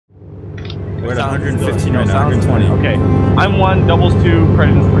We're at 115 right now, 120. Okay, I'm 1, Doubles 2,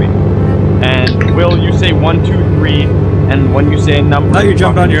 President's 3. And Will, you say 1, 2, 3, and when you say a number... No, you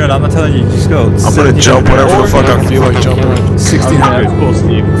jump on your own, I'm not telling you, just go. I'm gonna jump whatever the fuck I feel like jumping. 1600. That's cool,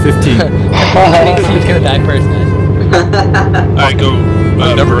 Steve. 15. Who's gonna die first, man? Alright, go.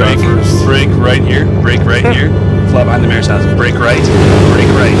 Break right here. Break right here. Fly behind the mayor's house. Break right. Break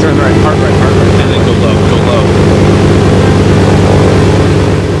right. Turn right, hard right, hard right. And then go low. Go low.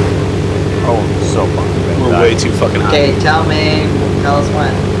 Oh, so fucking We're way too fucking high. Okay, tell us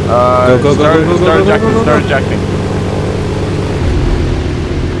when. Start ejecting.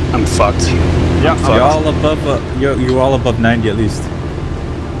 I'm fucked. Yeah, You're all above. You're all above 90 at least.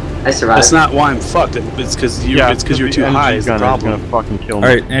 I survived. That's not why I'm fucked. It's because you. It's because you're too high. Is the problem? It's gonna fucking kill me.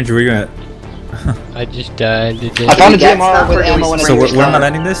 All right, Andrew, where you at? I just died. I found a GMR with ammo and So where am I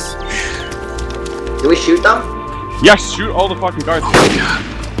landing this? Do we shoot them? Yes, shoot all the fucking guards.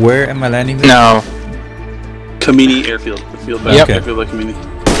 Where am I landing this? No. Community airfield. The field back. Yep. Airfield by community.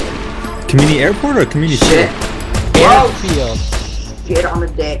 Community airport or community Shit. Airfield. Shit on the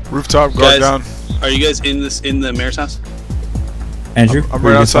deck. Rooftop, guard down. Are you guys in the mayor's house? Andrew, I'm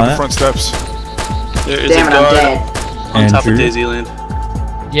right outside the front steps. There is Damn a it, I'm guard dead. on top of Andrew? DayZ land.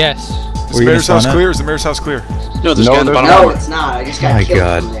 Yes. Is the mayor's house clear? Is the mayor's house clear? No, there's a guy on the bottom. No, it's not. I just got My killed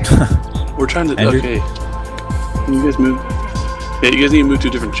God. from there. We're trying to. Andrew? Okay. Can you guys move? Yeah, you guys need to move to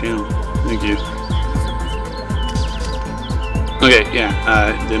a different channel. Thank you. Okay,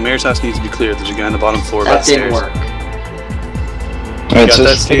 yeah. The mayor's house needs to be clear. There's a guy on the bottom floor by the That didn't stairs. work. You got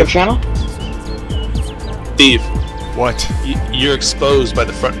that, Steve? channel? Steve, What? you're exposed by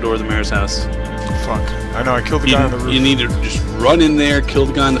the front door of the mayor's house. Fuck. I know, I killed the guy on the roof. You need to just run in there, kill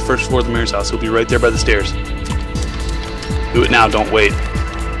the guy on the first floor of the mayor's house. He'll be right there by the stairs. Do it now, don't wait.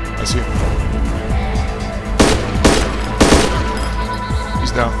 I see him.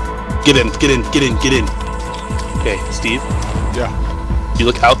 He's down. Get in, get in, get in, get in. Okay, Steve. Yeah. You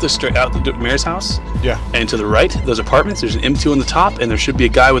look out the mayor's house. Yeah. And to the right, those apartments. There's an M2 on the top, and there should be a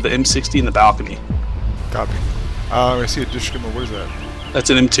guy with an M60 in the balcony. Copy. I see a dish skimmer. Where's that? That's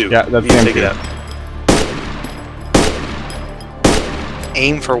an M2. Yeah, that's you can an take M2. it out.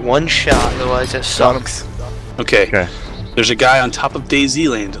 Aim for one shot, otherwise it sucks. Okay. Okay. There's a guy on top of DayZ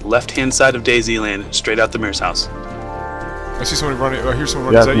land, left-hand side of DayZ land, straight out the mayor's house. I see somebody running. I hear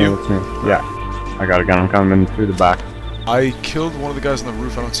someone running. Yeah, Is that you? it's me. Yeah. I got a gun. I'm coming through the back. I killed one of the guys on the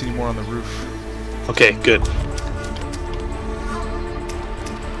roof. I don't see any more on the roof. Okay, good.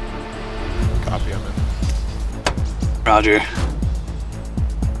 Copy, I'm in. Roger.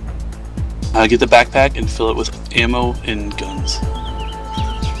 Get the backpack and fill it with ammo and guns.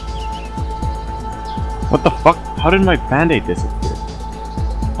 What the fuck? How did my band-aid disappear?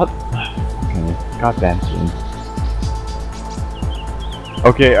 What? Okay, goddamn thing.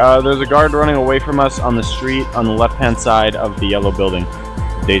 Okay, there's a guard running away from us on the street on the left-hand side of the yellow building.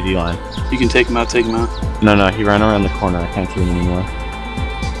 DayZ line. You can take him out, take him out. No, he ran around the corner. I can't see him anymore.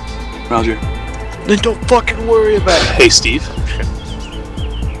 Roger. Then don't fucking worry about it. Hey, Steve.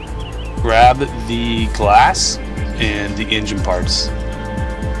 Grab the glass and the engine parts.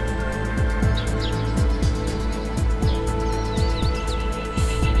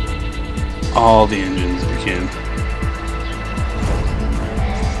 All the engines if you can.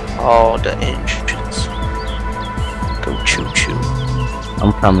 All the engines. Go choo-choo.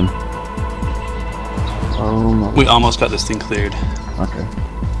 I'm coming. Oh no. We almost got this thing cleared. Okay.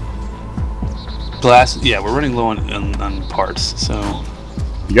 Glass, yeah, we're running low on parts, so...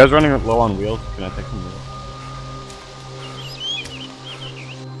 You guys running low on wheels? Can I take some wheels?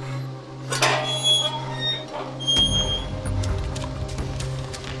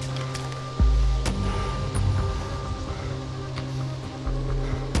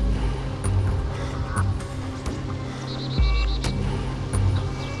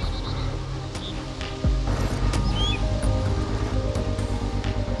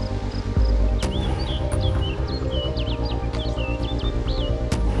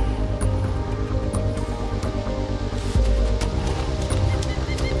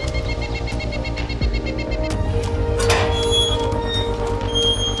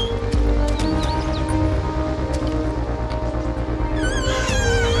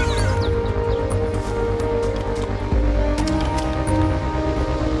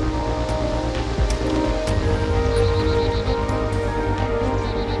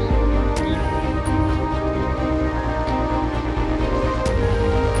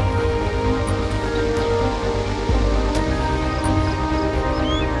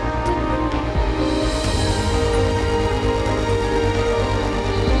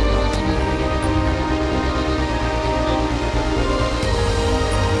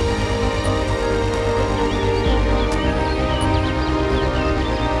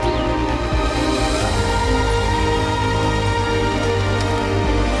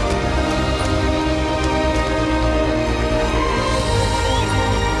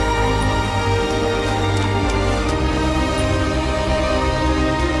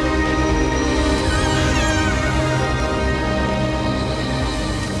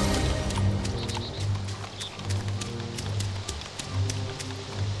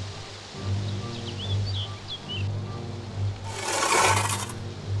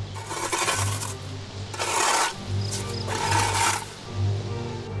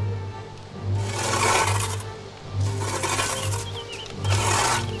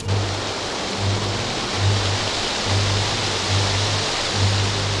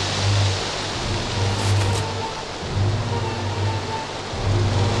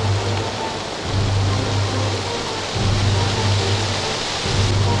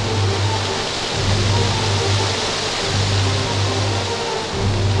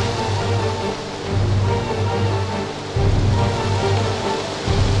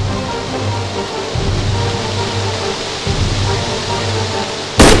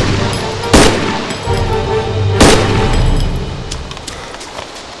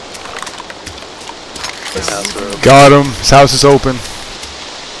 this house road. Got him. His house is open.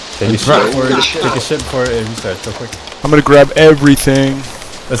 Take a shit before it restarts, real quick. I'm gonna grab everything.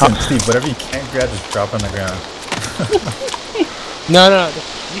 Listen, Steve, whatever you can't grab, just drop on the ground. No.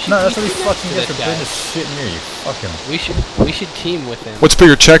 No, that's what he fucking gets for putting his shit near you. Fuck him. We should team with him. What's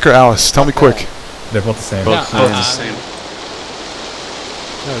bigger, Check or Alice? Tell me quick. They're both the same. Both the same.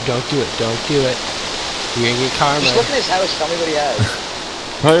 No, don't do it. Don't do it. You're gonna get karma. Just look at his house. Tell me what he has.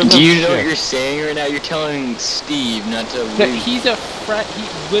 Do you know what you're saying right now? You're telling Steve not to No, leave. he's a frat. He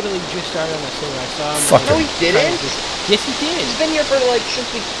literally just started on the server. I saw him. Fuck No, he didn't. Yes, he did. He's been here for like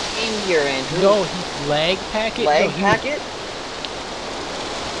since we came here, Andrew. No, he's lag packet. Lag no, packet?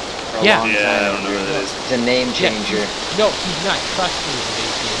 I don't know what that is. It's a name changer. No, he's not. Trust me,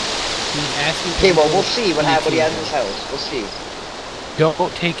 Stacey. He's asking. Okay, well, we'll see what he has in his house. We'll see. Don't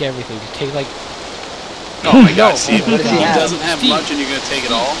take everything. Just take like. Oh my God, Steve! What does he He have? doesn't have Steve, much, and you're gonna take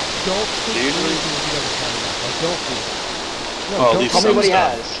it all. Don't take Seriously? everything if he doesn't have enough. Like, don't do it. No, Oh, don't leave Tell me some what he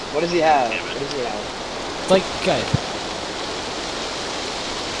stuff. has. What does he have? Damn it. What does he have? like, guys.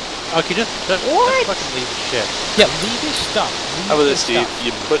 Okay, just What? fucking leave the shit. Yeah, leave his stuff. Leave How about his this, Steve? stuff.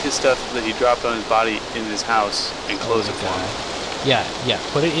 You put his stuff that he dropped on his body in his house and close it for him. Yeah.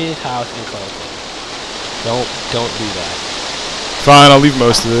 Put it in his house and close it. Don't do that. Fine, I'll leave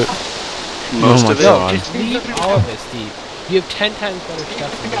most of it. Most of it. No, just leave all of it, Steve. You have 10 times better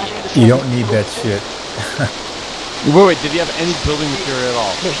stuff than me. You don't need that shit. Wait, did he have any building material at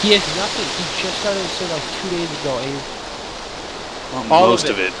all? No, he has nothing. He just started the server like 2 days ago. And Most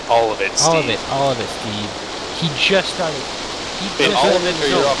of it. All of it, Steve. all of it, Steve. He just started. Wait, all of it,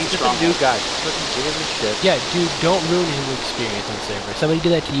 or you're off the He's just a strong new one? guy. Fucking give him his shit. Yeah, dude, don't ruin his experience on server. Somebody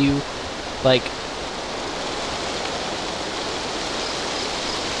did that to you, like.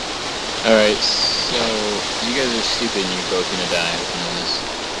 Alright, so you guys are stupid and you're both gonna die. I know this.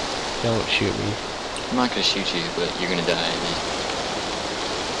 Don't shoot me. I'm not gonna shoot you, but you're gonna die.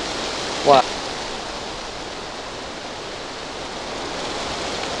 What?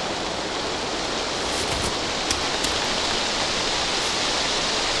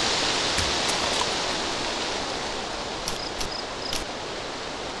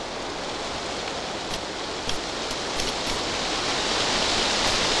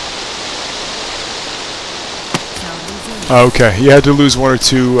 Okay, you had to lose one or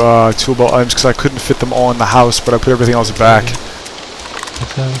two tool belt items because I couldn't fit them all in the house, but I put everything else back.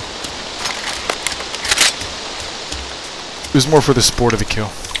 It was more for the sport of the kill.